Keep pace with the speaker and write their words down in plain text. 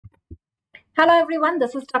Hello everyone,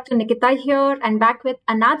 this is Dr. Nikita here and back with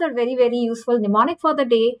another very useful mnemonic for the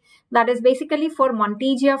day that is basically for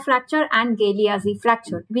Monteggia fracture and Galeazzi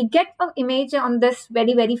fracture. We get an image on this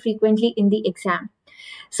very frequently in the exam.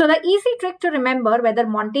 So the easy trick to remember whether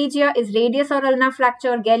Monteggia is radius or ulnar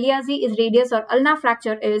fracture, Galeazzi is radius or ulnar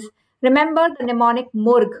fracture is remember the mnemonic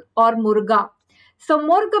murg or murga. So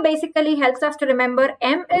murg basically helps us to remember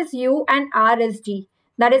M is U and R is G.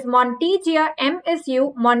 That is Monteggia, M is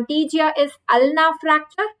U, Monteggia is ulnar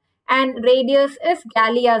fracture and radius is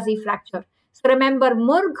Galeazzi fracture. So remember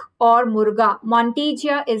murg or murga.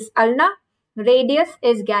 Monteggia is ulnar, radius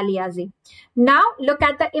is Galeazzi. Now look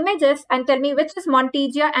at the images and tell me which is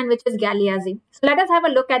Monteggia and which is Galeazzi. So let us have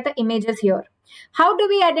a look at the images here. How do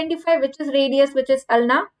we identify which is radius, which is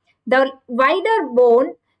ulnar? The wider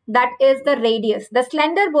bone, that is the radius. The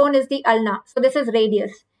slender bone is the ulnar. So this is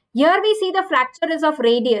radius. Here we see the fracture is of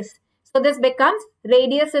radius. So this becomes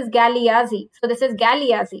radius is Galeazzi. So this is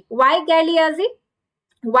Galeazzi. Why Galeazzi?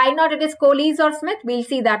 Why not it is Colles or Smith? We'll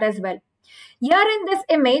see that as well. Here in this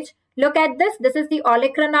image, look at this. This is the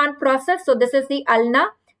olecranon process. So this is the ulna.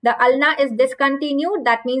 The ulna is discontinued.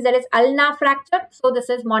 That means there is ulnar fracture. So this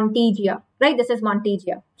is Monteggia, right? This is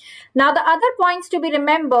Monteggia. Now the other points to be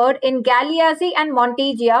remembered in Galeazzi and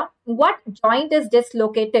Monteggia, what joint is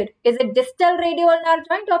dislocated? Is it distal radioulnar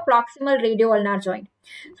joint or proximal radioulnar joint?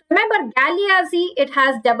 So remember Galeazzi, it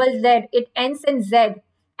has double Z. It ends in Z.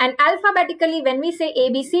 And alphabetically, when we say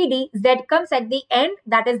ABCD, Z comes at the end,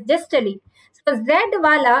 that is distally. So Z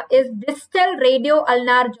wala is distal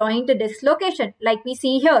radioulnar joint dislocation, like we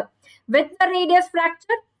see here. With the radius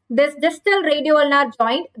fracture, this distal radioulnar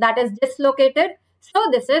joint that is dislocated. So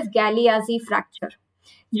this is Galeazzi fracture.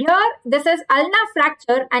 Here, this is ulnar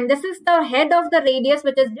fracture and this is the head of the radius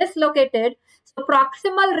which is dislocated. So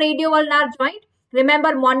proximal radioulnar joint.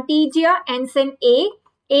 Remember Monteggia ends in A.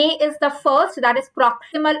 A is the first, that is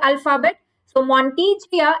proximal alphabet. So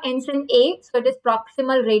Monteggia ends in A, so it is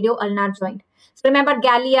proximal radioulnar joint. So remember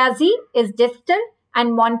Galeazzi is distal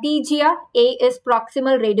and Monteggia, A is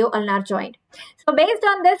proximal radioulnar joint. So based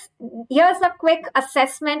on this, here's a quick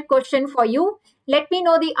assessment question for you. Let me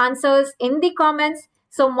know the answers in the comments.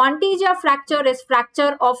 So Monteggia fracture is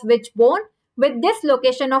fracture of which bone? With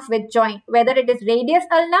dislocation of which joint, whether it is radius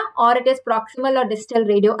ulnar or it is proximal or distal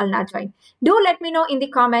radioulnar joint. Do let me know in the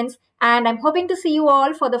comments, and I'm hoping to see you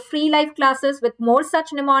all for the free live classes with more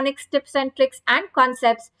such mnemonics, tips and tricks and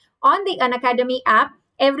concepts on the Unacademy app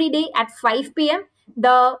every day at 5 p.m.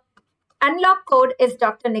 The unlock code is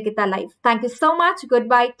Dr. Nikita Live. Thank you so much.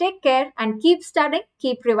 Goodbye. Take care and keep studying,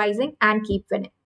 keep revising and keep winning.